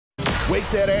Wake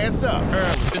that ass up.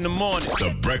 Early in the morning.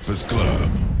 The Breakfast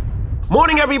Club.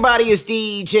 Morning, everybody. It's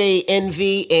DJ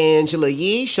Envy, Angela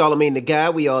Yee, Charlamagne the Guy.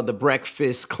 We are the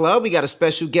Breakfast Club. We got a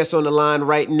special guest on the line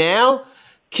right now,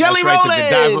 Kelly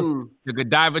Rowland. The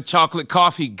Godiva chocolate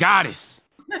coffee goddess.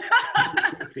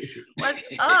 What's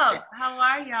up? How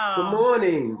are y'all? Good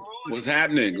morning. What's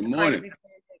happening? Good morning.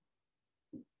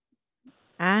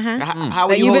 How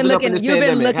are you holding up in this pandemic?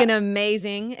 You've been looking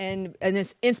amazing and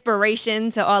it's inspiration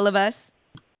to all of us.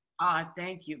 Oh,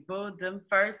 thank you, boo. Them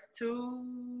first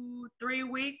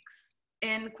 2-3 weeks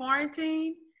in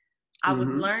quarantine, I was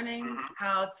learning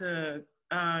how to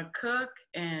cook,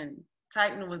 and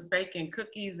Titan was baking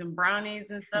cookies and brownies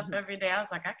and stuff every day. I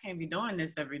was like, I can't be doing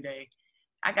this every day.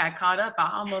 I got caught up. I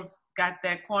almost got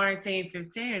that quarantine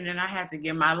 15, and then I had to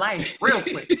get my life real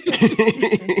quick.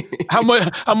 How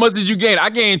much did you gain?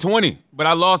 I gained 20, but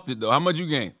I lost it though. How much you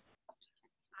gained?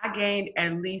 I gained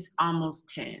at least almost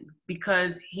 10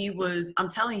 because I'm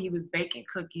telling you, he was baking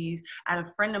cookies. I had a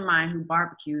friend of mine who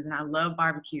barbecues, and I love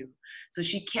barbecue. So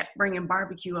she kept bringing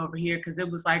barbecue over here because it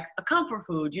was like a comfort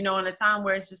food. You know, in a time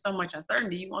where it's just so much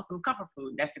uncertainty, you want some comfort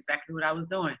food. That's exactly what I was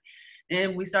doing.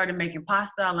 And we started making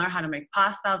pasta. I learned how to make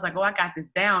pasta. I was like, oh, I got this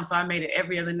down. So I made it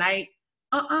every other night.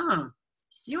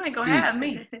 You ain't gonna have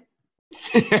me.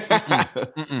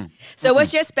 So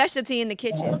what's your specialty in the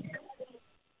kitchen?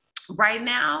 Right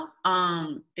now,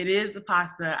 it is the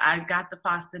pasta. I got the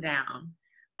pasta down.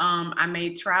 I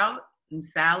made trout and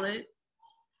salad.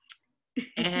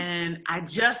 And I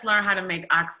just learned how to make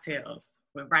oxtails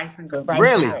with rice and gravy.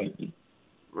 Really?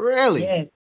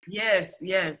 Really? Yes.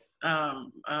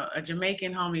 A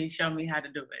Jamaican homie showed me how to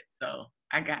do it. So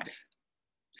I got it.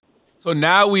 So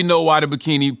now we know why the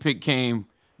bikini pic came,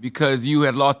 because you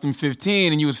had lost them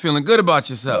 15 and you was feeling good about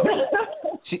yourself.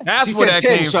 That's where that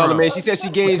 10, came Charlamagne. From. She said she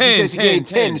gained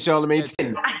 10, Charlamagne,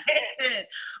 10.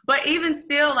 But even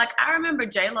still, like, I remember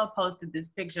J-Lo posted this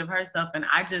picture of herself, and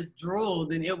I just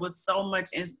drooled, and it was so much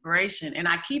inspiration. And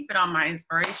I keep it on my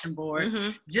inspiration board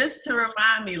just to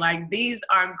remind me, like, these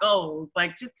are goals,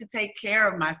 like, just to take care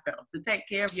of myself, to take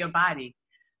care of your body.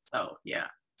 So, yeah.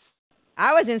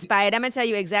 I was inspired. I'm going to tell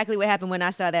you exactly what happened when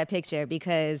I saw that picture,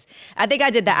 because I think I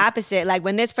did the opposite. Like,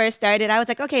 when this first started, I was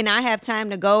like, okay, now I have time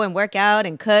to go and work out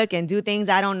and cook and do things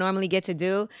I don't normally get to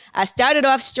do. I started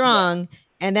off strong,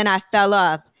 and then I fell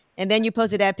off. And then you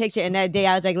posted that picture, and that day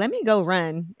I was like, let me go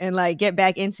run and like get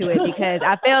back into it, because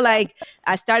I feel like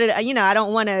I started, I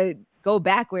don't want to go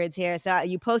backwards here. So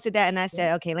you posted that, and I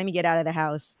said, okay, let me get out of the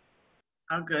house.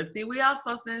 Oh, good. See, we all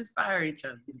supposed to inspire each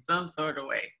other in some sort of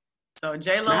way. So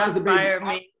J-Lo inspired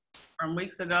me from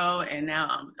weeks ago, and now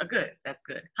I'm good. That's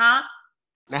good. Huh?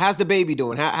 Now, how's the baby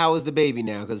doing? How is the baby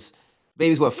now? Because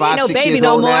baby's what, 5, 6 baby years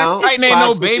no old more. now? Ain't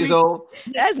no baby. Years old.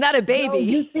 That's not a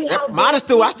baby. Mine is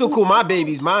still, I still call my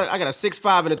babies. I got a 6,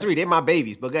 5, and a 3. They're my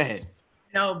babies, but go ahead.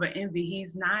 No, but Envy,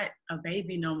 he's not a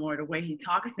baby no more. The way he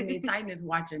talks to me, Titan is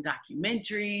watching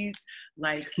documentaries.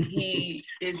 Like, he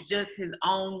is just his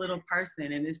own little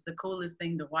person, and it's the coolest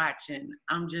thing to watch. And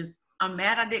I'm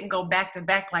mad I didn't go back to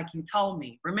back like you told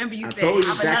me. Remember you said,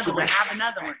 have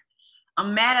another one.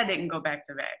 I'm mad I didn't go back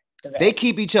to back. They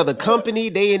keep each other company.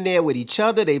 They in there with each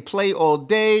other. They play all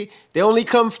day. They only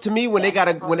come to me when they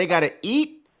gotta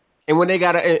eat. And when they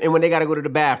gotta go to the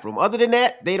bathroom. Other than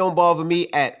that, they don't bother me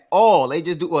at all. They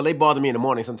just do. Well, they bother me in the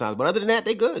morning sometimes, but other than that,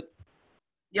 they good.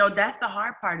 Yo, that's the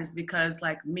hard part, is because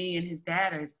like me and his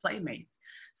dad are his playmates.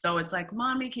 So it's like,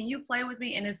 mommy, can you play with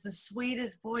me? And it's the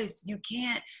sweetest voice. You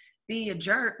can't be a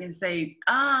jerk and say,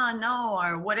 no,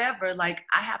 or whatever. Like,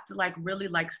 I have to like really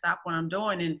like stop what I'm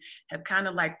doing, and have kind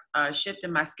of like shifted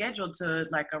my schedule to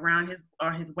like around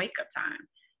his wake up time.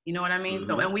 You know what I mean?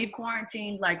 So, and we've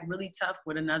quarantined like really tough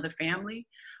with another family.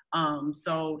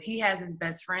 So he has his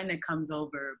best friend that comes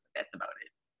over, but that's about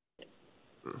it.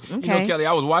 Okay. You know, Kelly,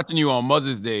 I was watching you on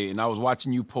Mother's Day, and I was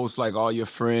watching you post like all your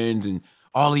friends, and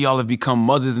all of y'all have become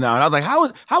mothers now. And I was like,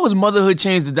 how has motherhood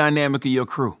changed the dynamic of your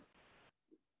crew?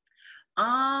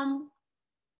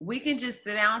 We can just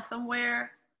sit down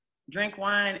somewhere, drink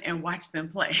wine, and watch them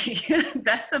play.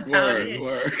 That's about it.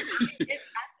 Word. I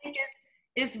think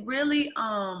it's really,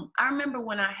 I remember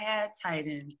when I had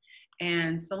Titan,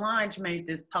 and Solange made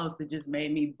this post that just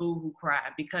made me boo-hoo cry,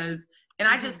 because, and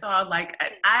I just saw, like,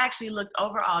 I actually looked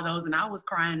over all those, and I was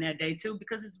crying that day too,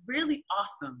 because it's really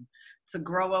awesome to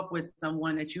grow up with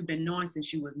someone that you've been knowing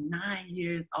since you was 9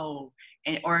 years old,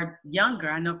 or younger.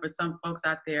 I know for some folks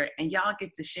out there, and y'all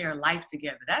get to share life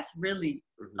together. That's really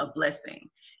a blessing.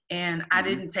 And I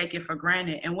didn't take it for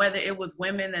granted. And whether it was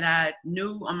women that I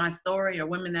knew on my story or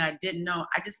women that I didn't know,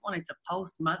 I just wanted to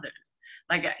post mothers.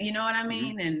 Like, you know what I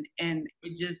mean? And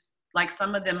it just, like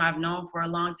some of them I've known for a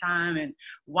long time and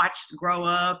watched grow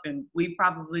up, and we've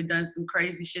probably done some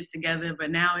crazy shit together,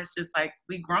 but now it's just like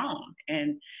we grown,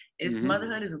 and it's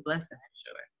motherhood is a blessing for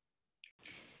sure.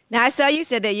 Now, I saw you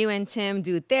said that you and Tim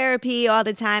do therapy all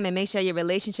the time and make sure your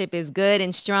relationship is good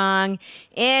and strong,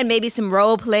 and maybe some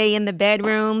role play in the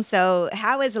bedroom. So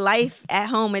how is life at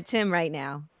home with Tim right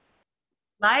now?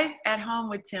 Life at home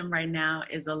with Tim right now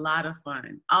is a lot of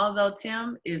fun. Although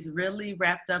Tim is really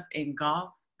wrapped up in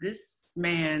golf, this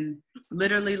man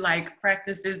literally like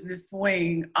practices this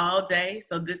swing all day.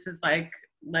 So this is like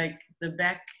the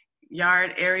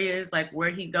backyard areas, like where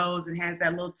he goes and has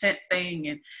that little tent thing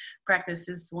and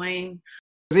practices swing.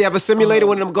 Does he have a simulator,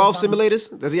 one of them golf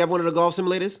simulators? Does he have one of the golf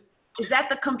simulators? Is that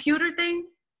the computer thing?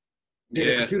 Yeah.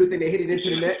 The computer thing, they hit it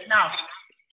into the net? No.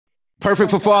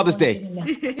 Perfect for Father's Day.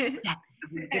 Exactly.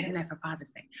 I'm gonna get him that for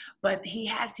Father's Day. But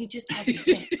he just has a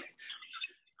tent.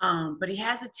 But he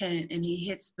has a tent and he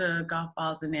hits the golf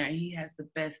balls in there and he has the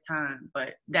best time.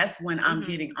 But that's when I'm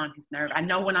getting on his nerve. I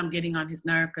know when I'm getting on his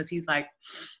nerve because he's like,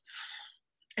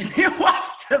 and he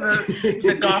walks to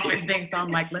the golfing thing. So I'm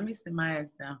like, let me sit my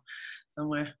ass down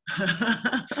somewhere.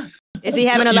 Is he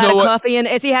having a lot of coffee?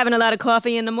 Is he having a lot of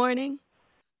coffee in the morning?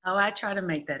 Oh, I try to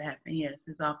make that happen. Yes,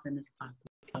 as often as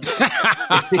possible.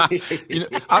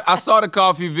 I saw the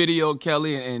coffee video,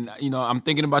 Kelly, and I'm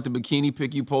thinking about the bikini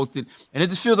pic you posted, and it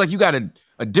just feels like you got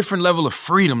a different level of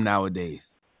freedom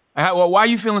nowadays. Why are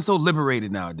you feeling so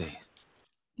liberated nowadays?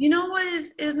 You know what?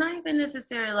 It's not even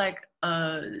necessarily like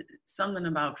something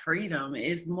about freedom.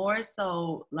 It's more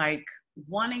so like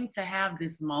wanting to have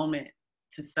this moment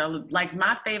to celebrate. Like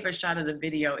my favorite shot of the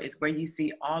video is where you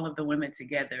see all of the women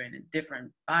together in a different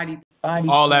body.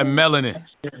 All that melanin.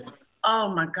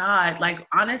 Oh my God. Like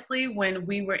honestly, when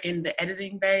we were in the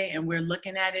editing bay and we're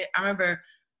looking at it, I remember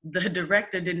the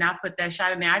director did not put that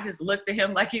shot in there. I just looked at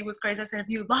him like he was crazy. I said, have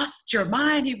you lost your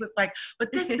mind? He was like,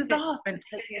 but this is off. And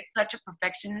because he's such a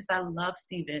perfectionist, I love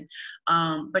Steven.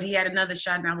 But he had another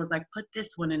shot and I was like, put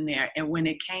this one in there. And when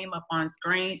it came up on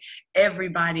screen,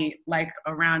 everybody like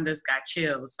around us got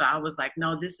chills. So I was like,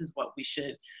 no, this is what we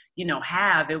should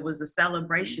have. It was a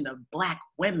celebration of Black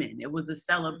women. It was a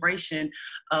celebration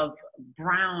of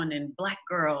brown and Black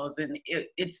girls. And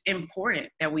it's important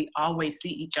that we always see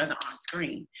each other on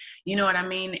screen. You know what I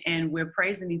mean? And we're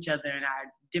praising each other in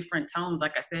our different tones,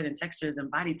 like I said, in textures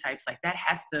and body types. Like that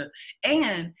has to,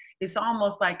 and it's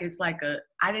almost like,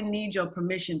 I didn't need your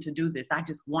permission to do this. I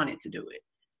just wanted to do it.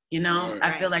 Right.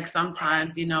 I feel like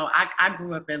sometimes, I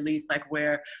grew up at least like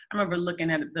where I remember looking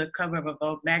at the cover of a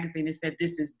Vogue magazine, it said,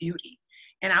 this is beauty.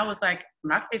 And I was like,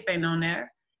 my face ain't on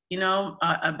there.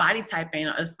 A body type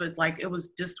ain't, it's like, it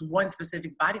was just one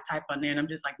specific body type on there. And I'm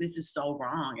just like, this is so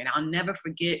wrong. And I'll never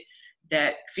forget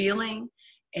that feeling.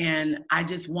 And I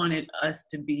just wanted us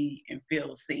to be and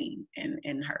feel seen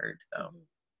and heard. So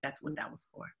that's what that was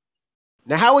for.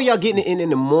 Now, how are y'all getting it in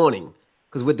the morning?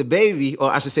 Because with the baby, or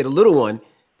I should say the little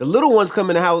ones come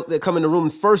in the house, they come in the room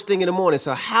first thing in the morning.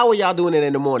 So how are y'all doing it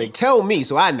in the morning? Tell me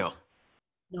so I know.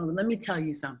 No, let me tell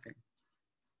you something.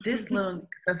 This little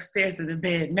upstairs to the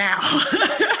bed now.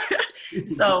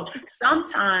 So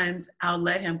sometimes I'll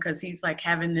let him, because he's like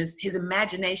having this, his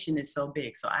imagination is so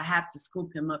big. So I have to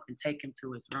scoop him up and take him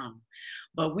to his room.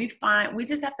 But we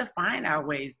just have to find our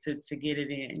ways to get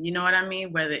it in. You know what I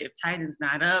mean? Whether if Titan's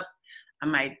not up, I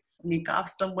might sneak off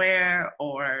somewhere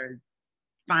or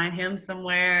find him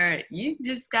somewhere. You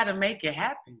just got to make it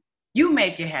happen. You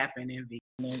make it happen, Envy.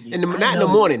 Not in the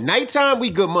morning. Nighttime, we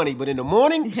good money. But in the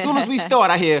morning, as soon as we start,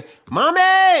 I hear,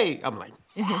 Mommy! I'm like,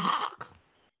 fuck.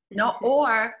 No,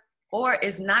 or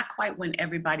it's not quite when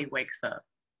everybody wakes up.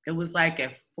 It was like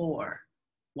at 4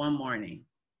 one morning.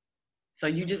 So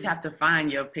you just have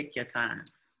to pick your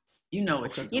times. You know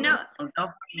what you're doing. Don't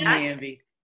fucking Envy.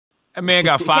 That man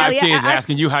got 5 kids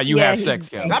asking you how you have sex,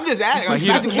 Kelly. I'm just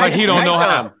asking. Like he don't know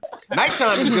how.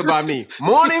 Nighttime is good by me.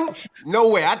 Morning, no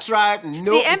way. I tried. No.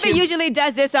 See, Envy usually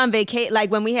does this on vacation,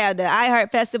 like when we have the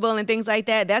iHeart Festival and things like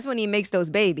that. That's when he makes those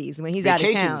babies, when he's out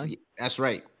of town. That's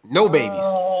right. No babies.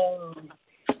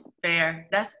 Fair.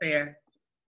 That's fair.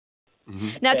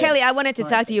 Now, Kelly, I wanted to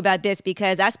talk to you about this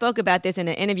because I spoke about this in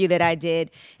an interview that I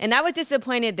did. And I was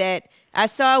disappointed that I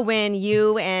saw when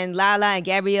you and Lala and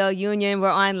Gabrielle Union were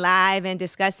on live and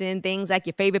discussing things like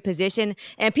your favorite position.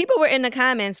 And people were in the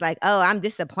comments like, oh, I'm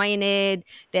disappointed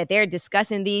that they're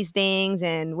discussing these things.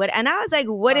 And I was like,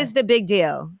 what is the big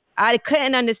deal? I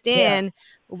couldn't understand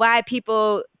why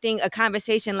people think a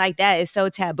conversation like that is so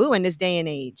taboo in this day and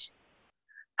age.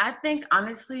 I think,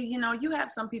 honestly, you have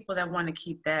some people that want to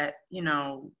keep that,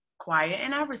 quiet.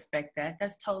 And I respect that.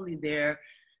 That's totally their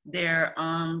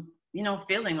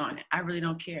feeling on it. I really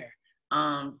don't care.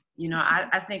 You know,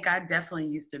 I think I definitely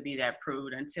used to be that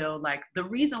prude until like the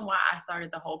reason why I started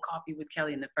the whole Coffee with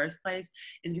Kelly in the first place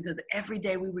is because every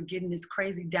day we were getting this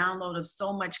crazy download of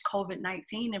so much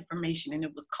COVID-19 information, and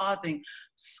it was causing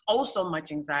so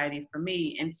much anxiety for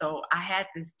me. And so I had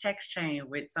this text chain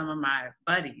with some of my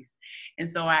buddies. And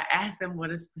so I asked them I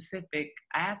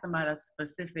asked them about a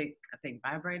specific, I think,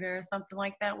 vibrator or something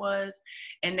like that was.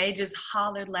 And they just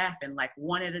hollered laughing, like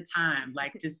one at a time,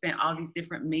 like just sent all these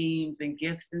different memes and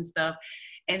gifts and stuff.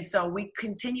 And so we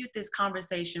continued this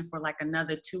conversation for like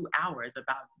another 2 hours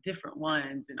about different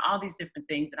ones and all these different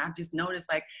things. And I just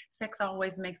noticed like sex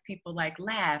always makes people like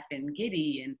laugh and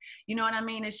giddy, and you know what I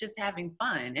mean? It's just having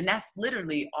fun. And that's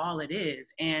literally all it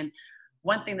is. And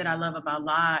one thing that I love about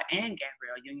La and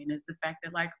Gabrielle Union is the fact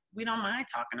that like we don't mind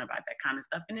talking about that kind of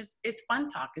stuff, and it's fun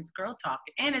talk, it's girl talk,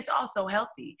 and it's also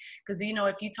healthy because you know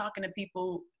if you're talking to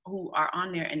people who are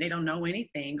on there and they don't know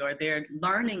anything or they're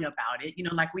learning about it, you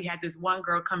know, like we had this one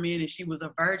girl come in and she was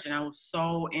a virgin. I was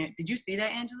so did you see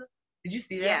that, Angela? Did you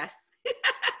see that? Yes.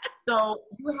 So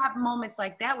you have moments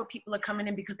like that where people are coming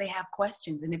in because they have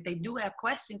questions. And if they do have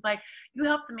questions, like you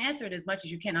help them answer it as much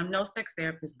as you can. I'm no sex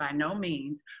therapist by no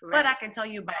means, Right. but I can tell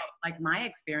you about like my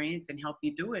experience and help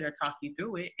you do it or talk you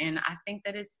through it. And I think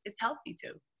that it's healthy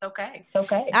too. It's okay.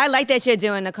 Okay. I like that you're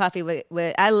doing the coffee with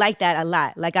I like that a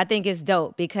lot. Like, I think it's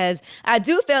dope because I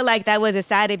do feel like that was a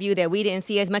side of you that we didn't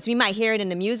see as much. We might hear it in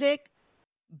the music,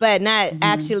 but not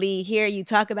actually hear you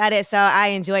talk about it. So I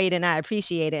enjoy it and I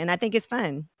appreciate it. And I think it's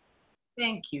fun.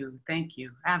 Thank you. Thank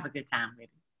you. I have a good time with it.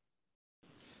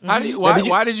 How do you,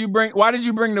 why did you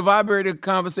bring the vibrator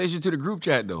conversation to the group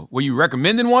chat though? Were you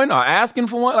recommending one or asking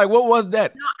for one? Like, what was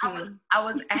that? No, I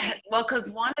was well, because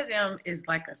one of them is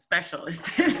like a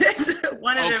specialist.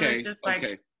 One of them is just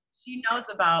like she knows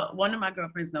about, one of my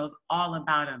girlfriends knows all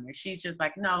about them, and she's just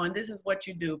like, no, and this is what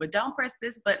you do, but don't press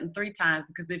this button 3 times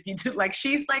because if you do, like,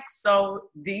 she's like so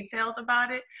detailed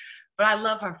about it. But I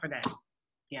love her for that.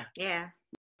 Yeah. Yeah.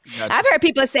 I've heard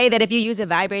people say that if you use a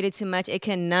vibrator too much, it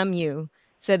can numb you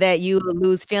so that you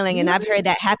lose feeling. And I've heard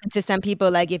that happen to some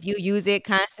people, like if you use it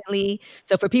constantly.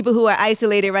 So for people who are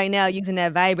isolated right now, using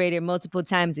that vibrator multiple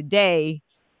times a day,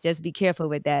 just be careful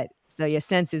with that so your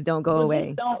senses don't go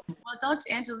away. Well, don't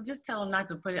you, Angela, just tell them not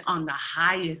to put it on the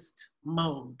highest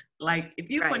mode. Like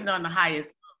if you put it on the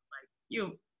highest mode, like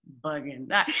you bugging,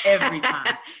 not every time.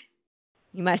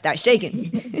 You might start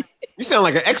shaking. You sound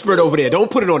like an expert over there. Don't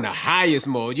put it on the highest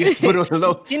mode. You put it on the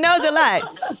low. She knows a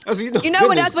lot. You know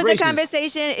what else was a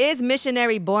conversation? Is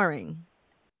missionary boring?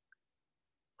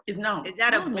 Is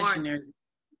that a boring? Missionaries?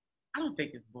 I don't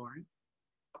think it's boring.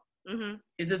 Mm-hmm.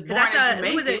 Is this boring as you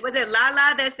make it? Was it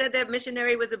Lala that said that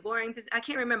missionary was a boring? I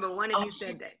can't remember. One of you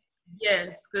said that.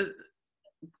 Yes, because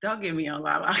don't get me on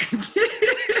Lala.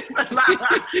 Lala's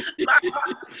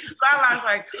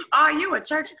like, oh, you a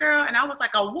church girl? And I was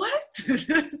like, a what?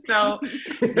 So,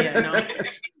 yeah, no.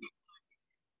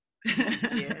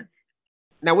 Yeah.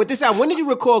 Now, with this album, when did you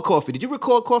record Coffee? Did you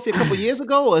record Coffee a couple years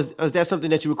ago, or is that something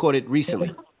that you recorded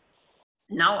recently?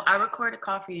 No, I recorded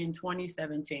Coffee in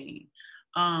 2017.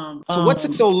 So what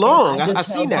took so long? I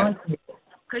seen that.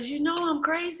 Cause you know I'm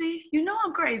crazy.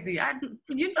 I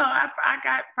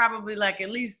got probably like at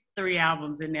least 3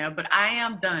 albums in there, but I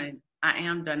am done. I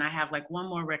have like one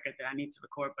more record that I need to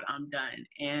record, but I'm done.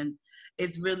 And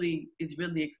it's really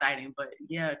exciting. But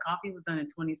yeah, Coffee was done in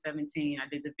 2017. I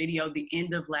did the video the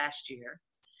end of last year.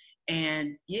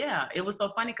 And yeah, it was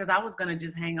so funny because I was gonna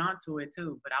just hang on to it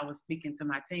too, but I was speaking to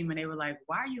my team and they were like,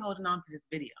 why are you holding on to this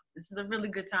video? This is a really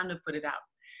good time to put it out.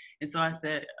 And so I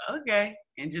said, okay,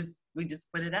 and we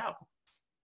just put it out.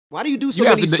 Why do you do so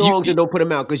many songs and don't put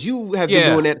them out? Because you have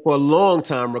been doing that for a long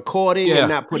time, recording and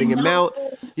not putting them out.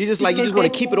 You just want to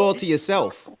keep it all to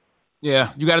yourself.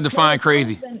 Yeah, you got to define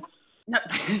crazy. No,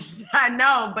 I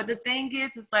know, but the thing is,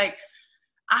 it's like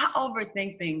I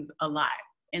overthink things a lot.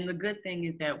 And the good thing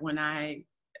is that when I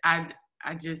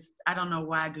don't know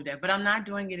why I do that, but I'm not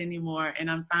doing it anymore.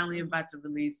 And I'm finally about to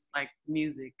release like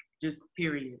music, just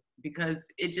period. Because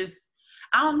it just,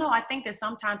 I don't know. I think that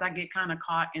sometimes I get kind of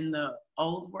caught in the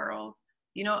old world,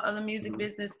 you know, of the music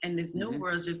business. And this new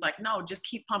world is just like, no, just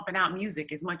keep pumping out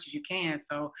music as much as you can.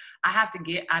 So I have to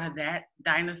get out of that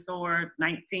dinosaur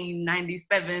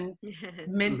 1997,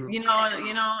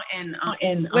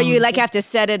 and where you like have to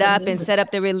set it up and set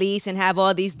up the release and have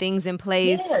all these things in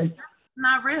place. Yeah, that's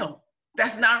not real.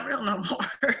 That's not real no more.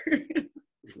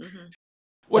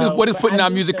 What is putting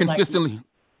out music consistently?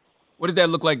 What does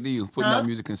that look like to you? Putting out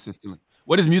music consistently.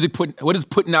 What does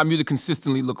putting out music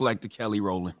consistently look like to Kelly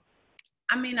Rowland?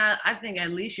 I mean, I think at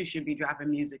least you should be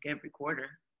dropping music every quarter,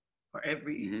 or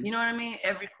every, you know what I mean?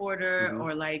 Every quarter,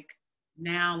 or like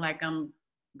now, like I'm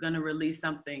gonna release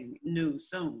something new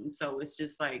soon. So it's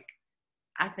just like,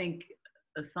 I think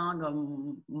a song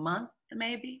a month,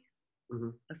 maybe.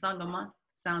 A song a month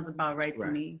sounds about right to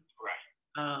me.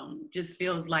 Just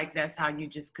feels like that's how you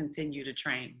just continue to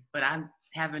train. But I'm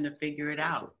having to figure it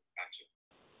out.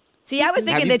 See, I was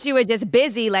thinking that you were just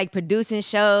busy, like producing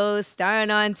shows,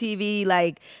 starring on TV.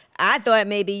 Like, I thought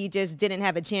maybe you just didn't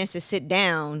have a chance to sit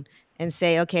down and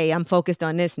say, okay, I'm focused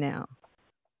on this now.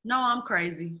 No, I'm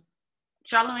crazy.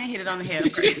 Charlamagne hit it on the head.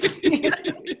 I'm crazy.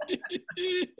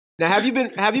 Now, have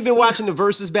you been watching the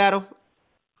versus battle?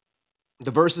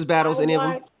 The versus battles, any of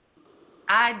them?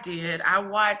 I did. I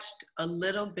watched a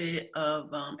little bit of.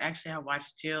 Actually, I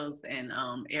watched Jill's and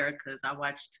Erica's. I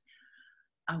watched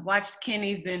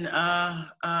Kenny's and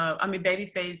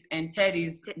Babyface and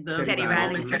Teddy's. The Teddy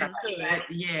moments Riley. that I could.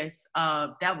 Yes,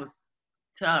 that was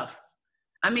tough.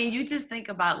 I mean, you just think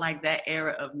about like that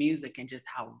era of music and just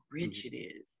how rich it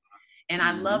is. And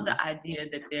I love the idea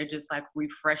that they're just like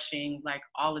refreshing like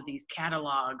all of these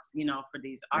catalogs, you know, for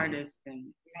these artists.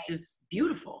 And it's just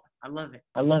beautiful. I love it.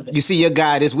 You see your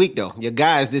guy this week, though. Your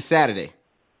guy is this Saturday.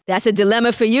 That's a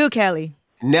dilemma for you, Kelly.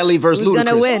 Nelly versus Ludacris. Who's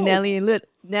gonna win, Nelly and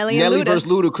Luda? Versus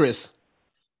Ludacris.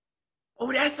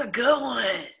 Oh, that's a good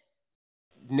one.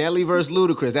 Nelly versus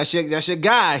Ludacris. That's your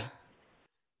guy.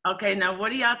 Okay, now what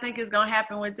do y'all think is gonna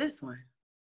happen with this one?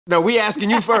 No, we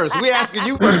asking you first. We asking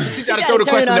you first. She tried to throw the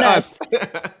question to us.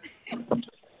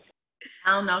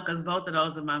 I don't know, because both of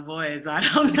those are my boys. I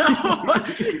don't know.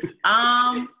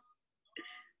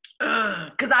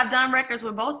 Because I've done records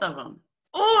with both of them.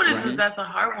 Oh, that's a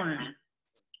hard one.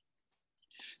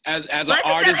 As an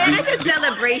artist, it is a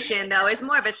celebration, though. It's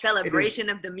more of a celebration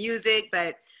of the music,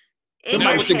 but in not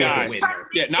your with the head. guys.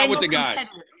 Yeah, not with the guys.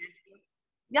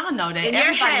 Y'all know that. In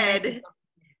your head.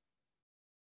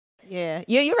 Yeah,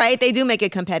 you're right. They do make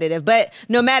it competitive. But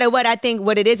no matter what, I think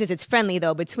what it is it's friendly,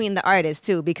 though, between the artists,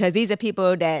 too, because these are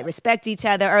people that respect each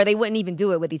other or they wouldn't even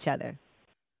do it with each other.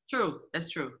 True. That's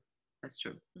true. That's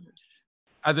true.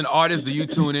 As an artist, do you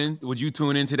tune in? Would you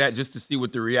tune into that just to see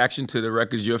what the reaction to the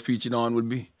records you're featured on would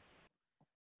be?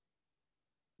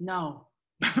 No.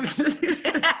 I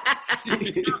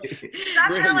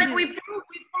feel like we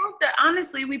proved that.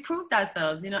 Honestly, we proved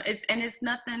ourselves. You know, it's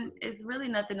nothing. It's really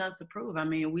nothing else to prove. I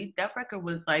mean, that record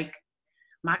was like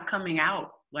my coming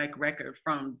out like record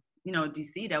from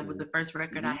DC. That was the first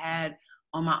record I had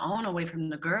on my own away from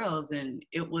the girls, and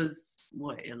it was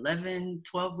 11,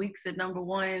 12 weeks at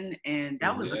 #1, and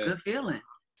that was a good feeling.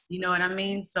 You know what I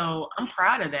mean? So I'm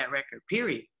proud of that record.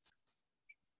 Period.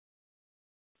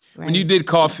 Right. When you did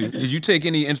Coffee, did you take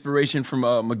any inspiration from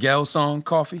Miguel's song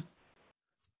Coffee?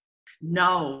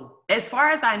 No, as far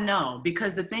as I know,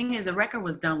 because the thing is, the record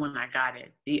was done when I got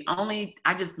it.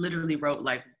 I just literally wrote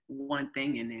like one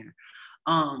thing in there.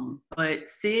 But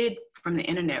Sid from the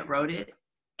internet wrote it,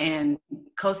 and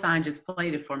Cosign just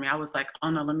played it for me. I was like, oh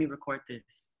no, let me record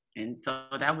this. And so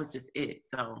that was just it.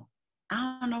 So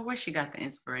I don't know where she got the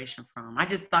inspiration from. I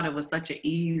just thought it was such an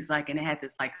ease, like, and it had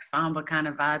this like samba kind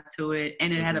of vibe to it,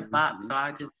 and it had a bop. So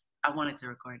I wanted to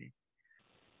record it.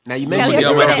 Now you mentioned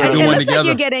Kelly, it looks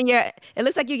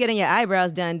like you're getting your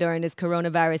eyebrows done during this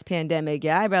coronavirus pandemic.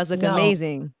 Your eyebrows look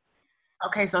amazing.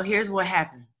 Okay, so here's what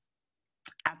happened.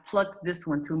 I plucked this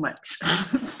one too much.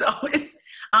 So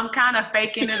I'm kind of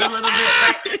faking it a little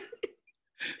bit.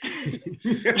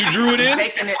 You drew it in?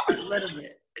 Faking it a little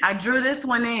bit. I drew this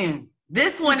one in.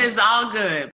 This one is all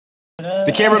good.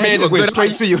 The cameraman just went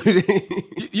straight to you.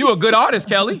 You a good artist,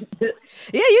 Kelly. Yeah,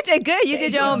 you did good. You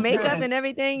did your own makeup and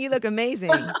everything. You look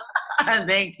amazing.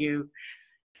 Thank you.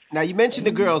 Now you mentioned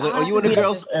the girls. Are you and the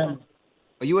girls? Are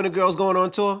you and the girls going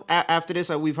on tour after this?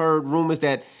 We've heard rumors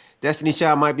that Destiny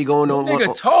Child might be going on.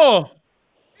 Nigga, tour.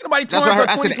 Ain't nobody touring until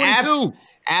 2022.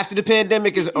 After the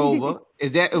pandemic is over,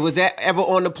 was that ever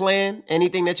on the plan?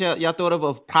 Anything that y'all thought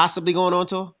of possibly going on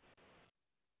tour?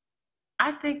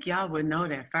 I think y'all would know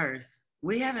that first.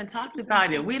 We haven't talked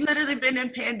about it. We literally been in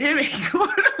pandemic.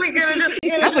 What are we gonna do?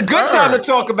 That's a good time to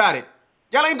talk about it.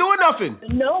 Y'all ain't doing nothing.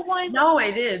 No,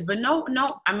 it is. But no.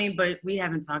 I mean, but we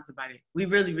haven't talked about it. We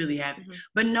really, really haven't. Mm-hmm.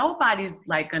 But nobody's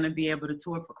like going to be able to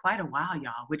tour for quite a while,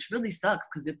 y'all, which really sucks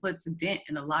because it puts a dent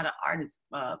in a lot of artists'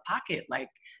 pocket. Like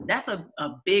that's a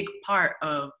big part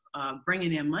of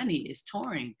bringing in money is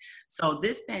touring. So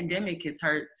this pandemic has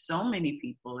hurt so many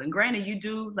people. And granted, you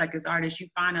do, like as artists, you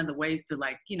find other ways to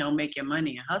like, make your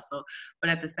money and hustle. But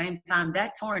at the same time,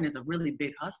 that touring is a really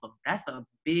big hustle. That's a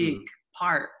big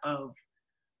part of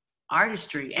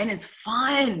artistry, and it's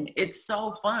fun. It's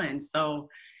so fun. So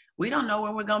we don't know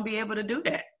when we're gonna be able to do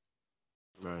that.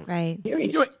 Right. You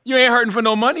ain't hurting for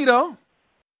no money though.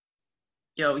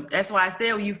 Yo, that's why I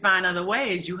said when you find other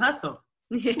ways, you hustle.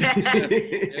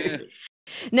 Yeah.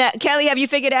 Now, Kelly, have you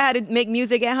figured out how to make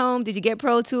music at home? Did you get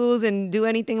Pro Tools and do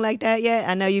anything like that yet?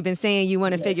 I know you've been saying you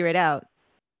want to figure it out.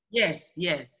 Yes.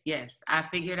 I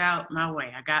figured out my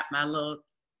way. I got my little,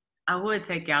 I would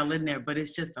take y'all in there, but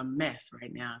it's just a mess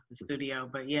right now at the studio.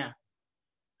 But yeah,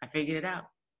 I figured it out.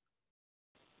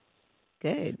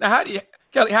 Good. Now,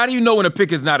 Kelly, how do you know when a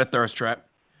pic is not a thirst trap?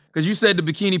 Because you said the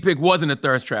bikini pic wasn't a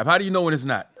thirst trap. How do you know when it's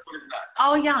not?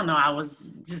 Oh, y'all know I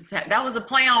was just, that was a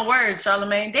play on words,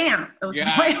 Charlamagne. Damn, it was a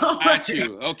play on Got words.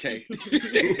 you. Okay.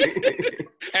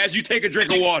 As you take a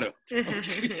drink of water.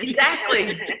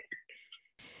 Exactly.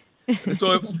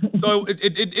 So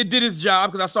it did its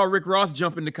job because I saw Rick Ross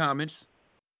jump in the comments.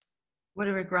 What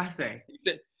did Rick Ross say?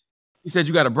 He said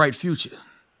you got a bright future.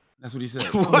 That's what he said.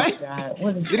 What?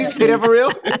 What Did he say that for real?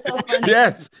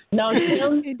 Yes. No,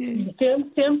 Tim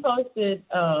posted,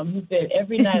 he said,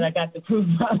 every night I got to prove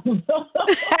my love.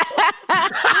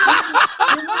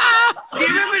 Do you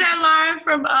remember that line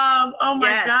from, oh my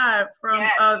Yes. God, from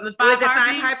the Was Five it Heartbeats?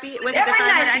 Five Heartbeat? Was it the Every Five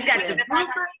night I Heartbeat? got to prove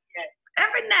my,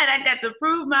 every night I got to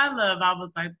prove my love. I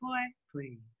was like, boy,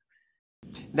 please.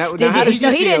 Now, Did how you, does so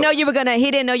he feel? didn't know you were gonna.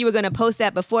 He didn't know you were gonna post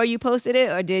that before you posted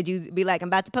it, or did you be like, "I'm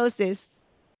about to post this"?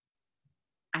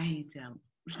 I ain't telling.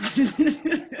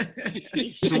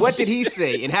 So what did he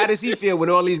say, and how does he feel when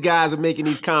all these guys are making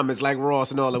these comments like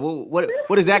Ross and all that?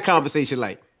 What is that conversation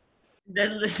like?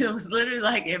 That it was literally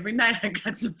like every night I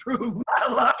got to prove my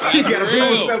love. You gotta prove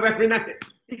real. himself every night.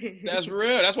 That's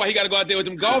real. That's why he got to go out there with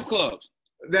them golf clubs.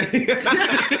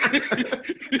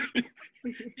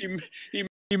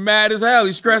 He mad as hell.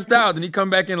 He stressed out. Then he come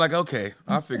back in like, okay,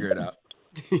 I'll figure it out.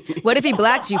 What if he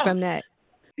blocked you from that?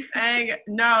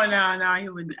 No, he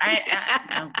wouldn't. I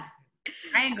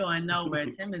ain't going nowhere.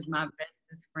 Tim is my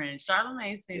bestest friend.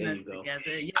 Charlamagne seen us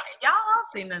together. Y'all all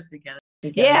seen us together.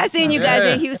 Yeah, I seen you guys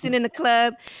Yeah. in Houston in the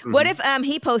club. What if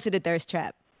he posted a thirst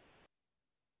trap?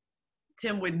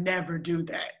 Tim would never do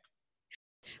that.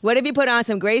 What if he put on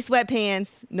some gray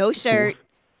sweatpants, no shirt?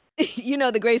 You know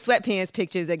the gray sweatpants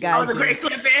pictures that guys Oh, the do. gray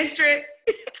sweatpants trick?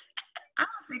 I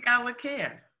don't think I would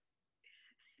care.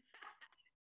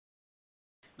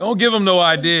 Don't give him no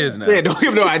ideas now. Yeah, don't give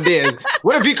him no ideas.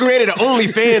 What if he created an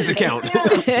OnlyFans account?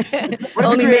 What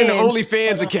if he created an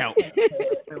OnlyFans account?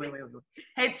 Wait.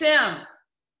 Hey, Tim,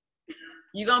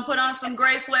 you gonna put on some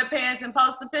gray sweatpants and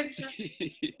post a picture?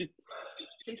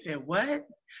 He said, what?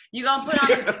 You gonna put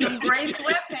on some gray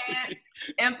sweatpants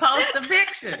and post a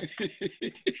picture?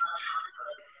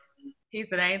 He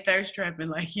said, I ain't thirst trapping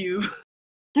like you.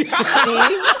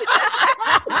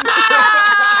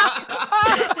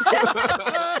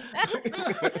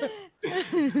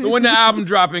 So when the album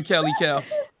dropping, Kelly Cal?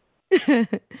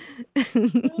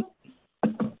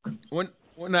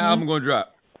 When the album gonna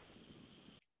drop?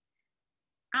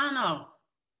 I don't know,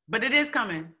 but it is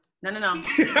coming. No.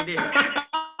 It is.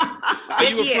 Are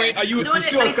you afraid? Are you Doing it,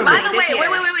 sure? by the way,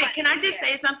 wait. Can I just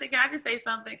say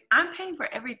something? I'm paying for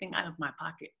everything out of my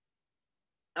pocket.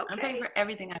 Okay. I'm paying for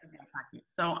everything out of my pocket.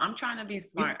 So I'm trying to be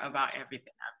smart about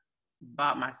everything. I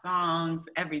bought my songs,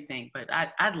 everything. But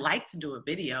I'd like to do a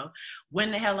video.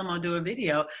 When the hell am I gonna do a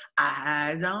video?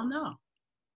 I don't know.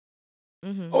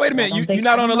 Mm-hmm. Oh, wait a minute. You're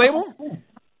not on a label?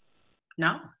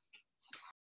 No.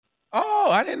 Oh,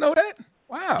 I didn't know that.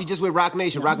 Wow. You just with Rock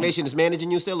Nation. Rock Nation is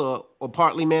managing you still, or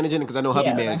partly managing? Because I know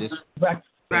hubby manages. Rock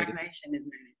Nation is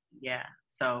managing. Yeah.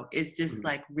 So it's just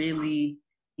like really,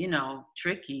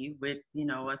 tricky with,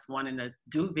 us wanting to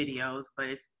do videos, but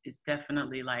it's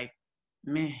definitely like,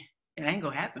 man, it ain't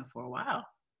gonna happen for a while.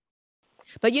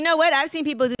 But you know what? I've seen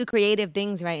people do creative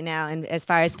things right now, and as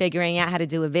far as figuring out how to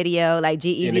do a video, like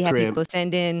G-Eazy had people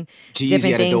send in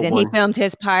different things, and he filmed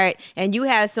his part. And you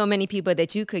have so many people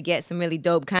that you could get some really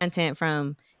dope content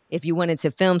from if you wanted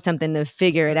to film something to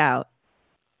figure it out.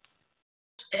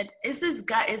 It's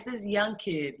this young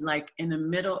kid, like in the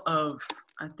middle of,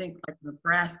 I think, like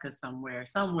Nebraska somewhere.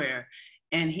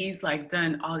 And he's like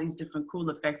done all these different cool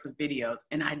effects with videos.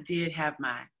 And I did have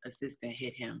my assistant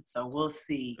hit him. So we'll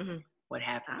see what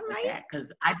happens with that.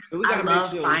 Because I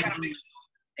love finding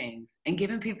things and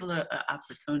giving people an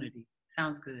opportunity.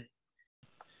 Sounds good.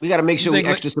 We got to make sure we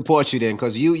extra support you then,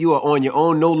 because you are on your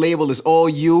own. No label. It's all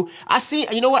you.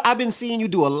 You know what? I've been seeing you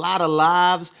do a lot of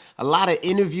lives, a lot of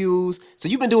interviews. So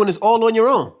you've been doing this all on your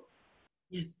own.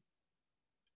 Yes.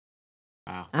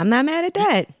 Wow. I'm not mad at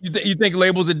that. You think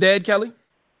labels are dead, Kelly?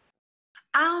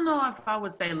 I don't know if I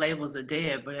would say labels are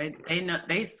dead, but they know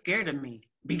they scared of me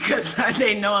because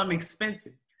they know I'm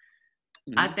expensive.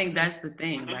 I think that's the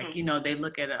thing. Like, you know, they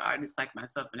look at an artist like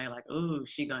myself and they're like, ooh,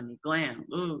 she gonna need glam.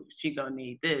 Ooh, she gonna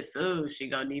need this. Ooh, she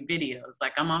gonna need videos.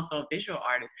 Like, I'm also a visual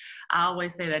artist. I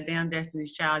always say that damn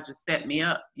Destiny's Child just set me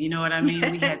up. You know what I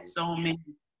mean? We had so many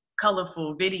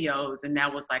colorful videos, and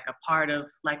that was like a part of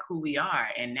like who we are.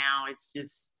 And now it's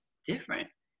just different.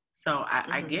 So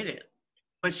I get it.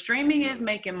 But streaming is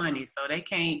making money, so they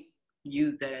can't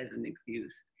use that as an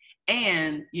excuse.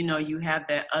 And, you know, you have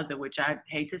that other, which I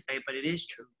hate to say, but it is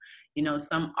true. You know,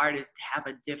 some artists have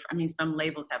a different, I mean, some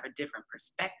labels have a different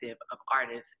perspective of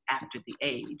artists after the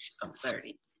age of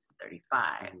 30,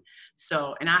 35.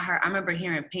 So, and I remember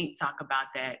hearing Pink talk about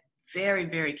that very,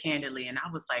 very candidly. And I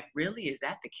was like, really, is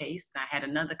that the case? And I had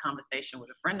another conversation with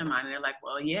a friend of mine, and they're like,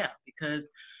 well, yeah,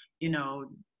 because, you know,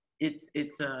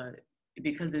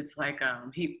 because it's like,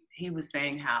 he was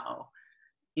saying how,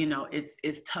 you know,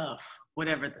 it's tough,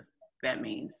 whatever that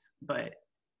means. But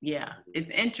yeah,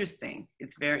 it's interesting.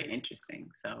 It's very interesting.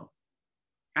 So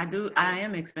I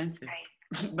am expensive,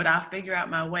 but I'll figure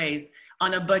out my ways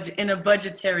on a budget, in a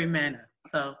budgetary manner.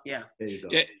 So yeah. There you go.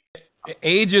 Yeah.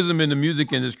 Ageism in the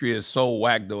music industry is so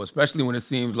whack though, especially when it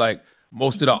seems like a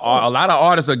lot of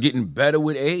artists are getting better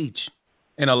with age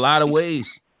in a lot of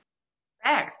ways.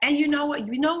 Facts. And you know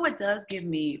what does give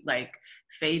me like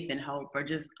faith and hope for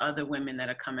just other women that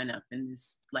are coming up in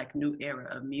this like new era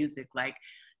of music. Like,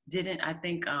 I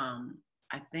think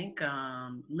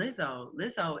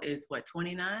Lizzo is what,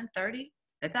 29, 30?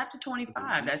 That's after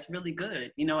 25. That's really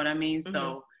good. You know what I mean? Mm-hmm.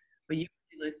 So, but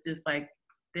it's just like,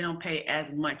 they don't pay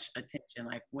as much attention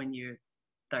like when you're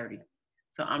 30.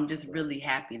 So I'm just really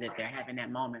happy that they're having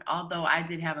that moment. Although I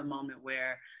did have a moment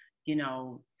where, you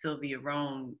know, Sylvia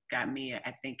Rhone got me,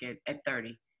 I think, at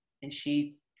 30, and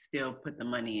she still put the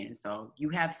money in. So you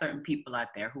have certain people out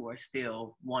there who are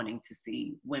still wanting to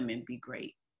see women be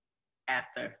great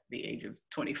after the age of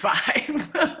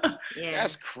 25. Yeah.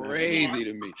 That's crazy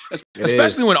to me.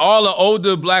 Especially when all the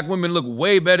older Black women look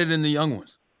way better than the young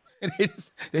ones.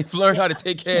 They've learned how to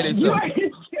take care of themselves.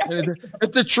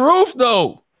 It's the truth,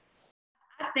 though.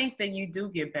 I think that you do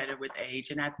get better with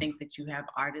age, and I think that you have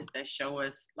artists that show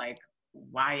us like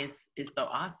why it's so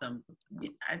awesome.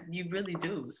 You really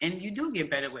do, and you do get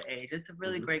better with age. It's a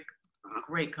really great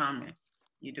comment.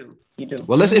 You do.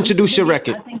 Well, let's introduce your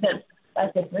record. I think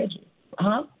that's the bridges.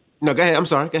 Huh? No, go ahead. I'm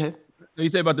sorry. Go ahead. So you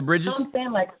say about the bridges? So I'm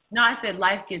saying like. No, I said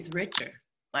life gets richer.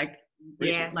 Like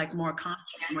more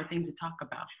content, more things to talk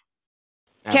about.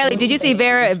 Absolutely. Kelly, did you see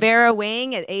Vera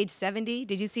Wang at age 70?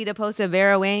 Did you see the post of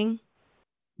Vera Wang?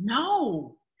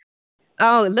 No.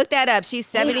 Oh, look that up. She's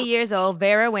 70 years old,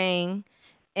 Vera Wang.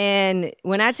 And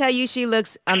when I tell you she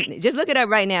looks, just look it up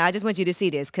right now. I just want you to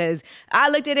see this because I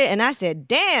looked at it and I said,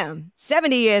 damn,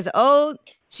 70 years old.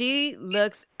 She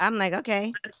looks, I'm like,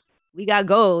 okay, we got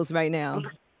goals right now.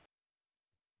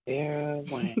 Vera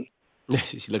Wang.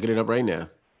 She's looking it up right now.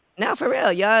 No, for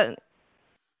real, y'all.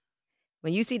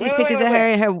 When you see these pictures of her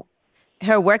in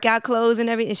her workout clothes and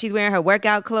everything, she's wearing her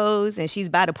workout clothes and she's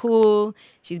by the pool,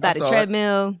 she's by the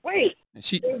treadmill. Wait, is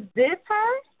this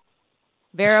her?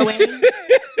 Vera Wang?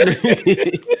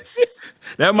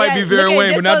 That might be Vera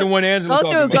Wang, but not the one Angela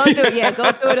talking about.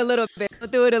 Go through it a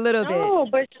little bit. No,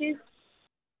 but she's...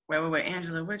 Wait,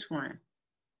 Angela, which one?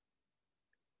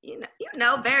 You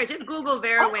know, Vera, just Google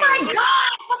Vera Wang. Oh my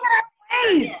God, look at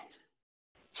her waist.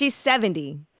 She's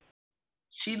 70.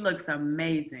 She looks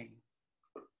amazing.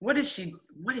 What is she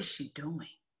doing?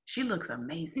 She looks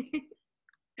amazing.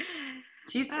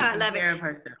 She's taking care of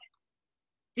herself.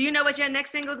 Do you know what your next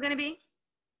single is going to be?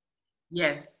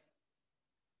 Yes.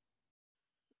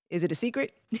 Is it a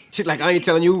secret? She's like, I ain't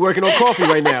telling you, we're working on coffee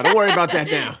right now. Don't worry about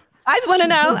that now. I just want to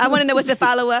know. I want to know what's the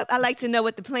follow-up. I like to know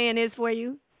what the plan is for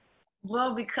you.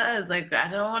 Well, because like I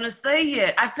don't want to say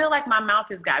yet. I feel like my mouth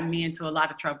has gotten me into a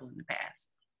lot of trouble in the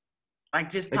past. Like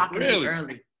just talking too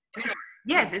early.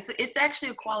 Yes, it's actually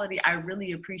a quality I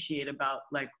really appreciate about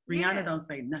like Rihanna don't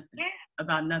say nothing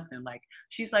about nothing. Like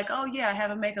she's like, oh yeah, I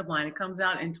have a makeup line. It comes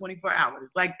out in 24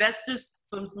 hours. Like that's just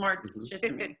some smart shit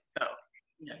to me. So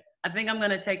yeah, I think I'm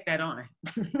gonna take that on.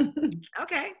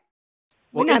 Okay.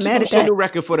 Well, introduce your new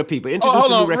record for the people. Introduce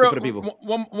the new record for the people.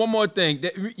 One more thing.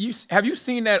 Have you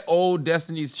seen that old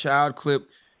Destiny's Child clip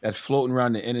that's floating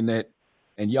around the internet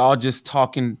and y'all just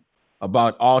talking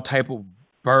about all type of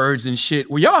birds and shit?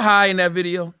 Were y'all high in that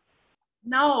video?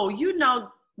 No, you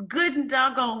know good and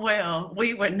doggone well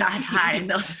we were not high in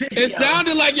those videos. It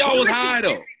sounded like y'all was high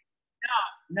though.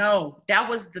 No, that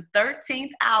was the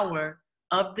 13th hour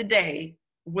of the day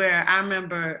where I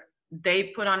remember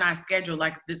they put on our schedule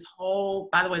like this whole,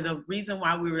 by the way, the reason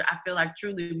why I feel like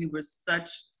truly we were so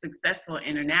successful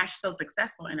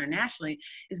internationally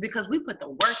is because we put the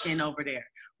work in over there.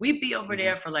 We'd be over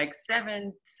there for like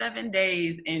seven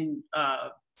days in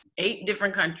 8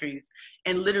 different countries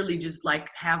and literally just like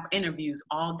have interviews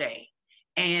all day.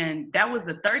 And that was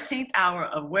the 13th hour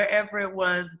of wherever it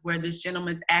was where this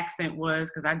gentleman's accent was,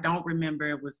 because I don't remember.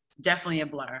 It was definitely a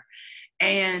blur.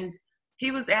 And he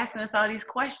was asking us all these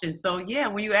questions. So yeah,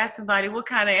 when you ask somebody what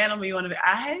kind of animal you want to be,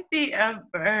 I'd be a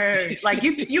bird. Like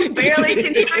you barely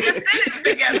can string a sentence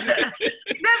together.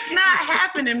 That's not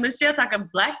happening. Michelle talking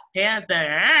Black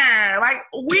Panther. Like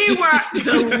we were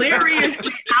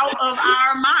deliriously out of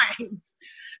our minds.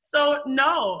 So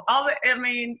no,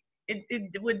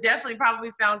 it would definitely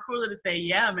probably sound cooler to say,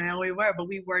 yeah, man, we were, but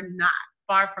we were not.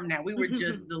 Far from that. We were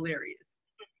just delirious.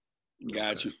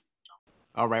 Got you.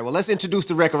 All right, well, let's introduce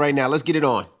the record right now. Let's get it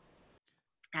on.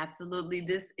 Absolutely.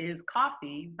 This is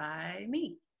Coffee by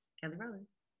me, Kelly Rowland.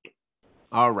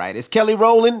 All right, it's Kelly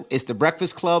Rowland. It's The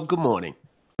Breakfast Club. Good morning.